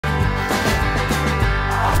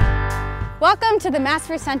Welcome to the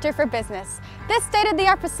Massry Center for Business. This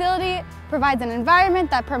state-of-the-art facility provides an environment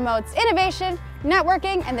that promotes innovation,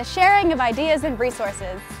 networking, and the sharing of ideas and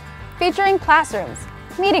resources. Featuring classrooms,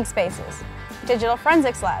 meeting spaces, digital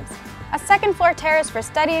forensics labs, a second-floor terrace for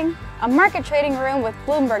studying, a market trading room with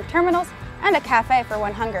Bloomberg terminals, and a cafe for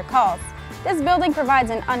when hunger calls. This building provides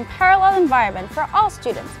an unparalleled environment for all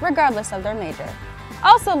students, regardless of their major.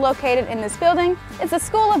 Also located in this building is the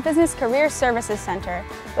School of Business Career Services Center,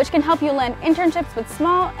 which can help you land internships with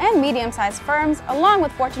small and medium-sized firms along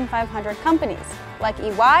with Fortune 500 companies like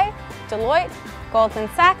EY, Deloitte, Goldman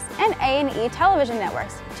Sachs, and A&E television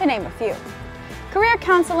networks, to name a few. Career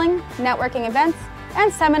counseling, networking events,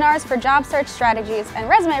 and seminars for job search strategies and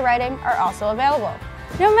resume writing are also available.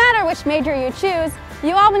 No matter which major you choose,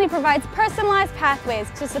 UAlbany provides personalized pathways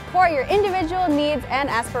to support your individual needs and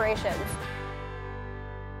aspirations.